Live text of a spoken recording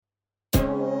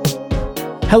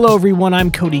Hello everyone,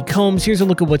 I'm Cody Combs. Here's a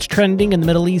look at what's trending in the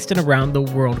Middle East and around the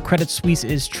world. Credit Suisse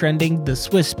is trending. The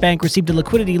Swiss bank received a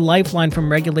liquidity lifeline from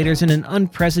regulators in an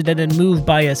unprecedented move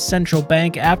by a central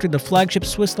bank after the flagship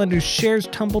Swiss lender's shares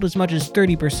tumbled as much as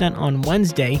 30% on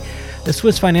Wednesday. The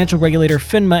Swiss financial regulator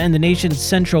FINMA and the nation's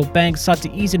central bank sought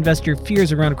to ease investor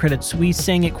fears around Credit Suisse,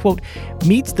 saying it, quote,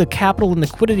 meets the capital and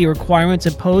liquidity requirements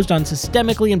imposed on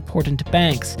systemically important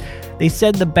banks. They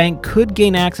said the bank could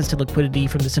gain access to liquidity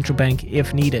from the central bank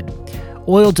if needed.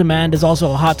 Oil demand is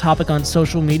also a hot topic on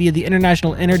social media. The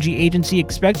International Energy Agency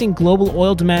expecting global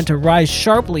oil demand to rise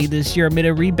sharply this year amid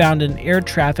a rebound in air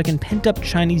traffic and pent-up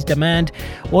Chinese demand.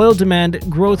 Oil demand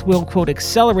growth will, quote,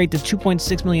 accelerate to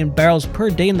 2.6 million barrels per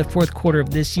day in the fourth quarter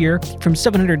of this year from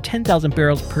 710,000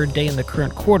 barrels per day in the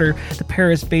current quarter, the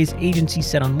Paris-based agency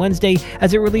said on Wednesday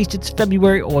as it released its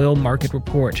February oil market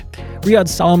report. Riyadh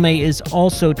Salameh is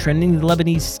also trending. The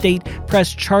Lebanese state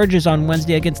pressed charges on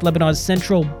Wednesday against Lebanon's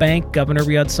central bank governor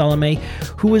Riyadh Salameh,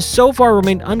 who has so far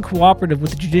remained uncooperative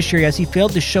with the judiciary as he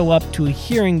failed to show up to a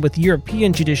hearing with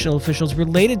European judicial officials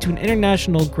related to an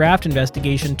international graft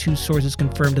investigation, two sources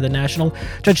confirmed to the National.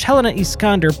 Judge Helena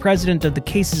Iskander, president of the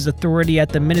Cases Authority at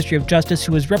the Ministry of Justice,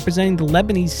 who was representing the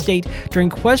Lebanese state during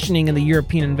questioning in the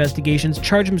European investigations,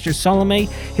 charged Mr. Salameh,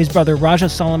 his brother Raja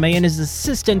Salameh, and his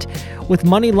assistant with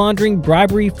money laundering,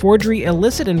 bribery, forgery,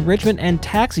 illicit enrichment, and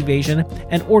tax evasion,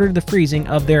 and ordered the freezing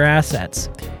of their assets.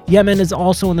 Yemen is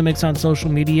also in the mix on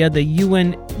social media. The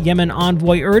UN Yemen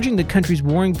envoy urging the country's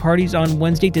warring parties on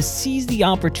Wednesday to seize the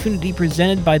opportunity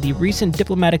presented by the recent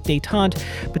diplomatic détente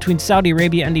between Saudi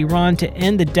Arabia and Iran to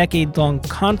end the decade-long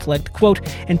conflict. Quote,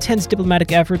 intense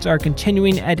diplomatic efforts are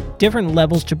continuing at different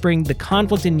levels to bring the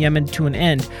conflict in Yemen to an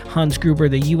end, Hans Gruber,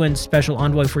 the UN Special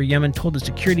Envoy for Yemen, told the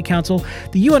Security Council.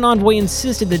 The UN envoy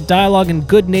insisted that dialogue and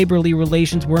good neighborly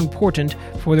relations were important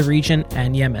for the region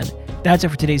and Yemen. That's it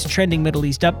for today's Trending Middle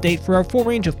East update. For our full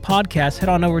range of podcasts, head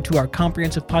on over to our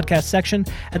comprehensive podcast section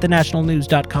at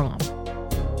thenationalnews.com.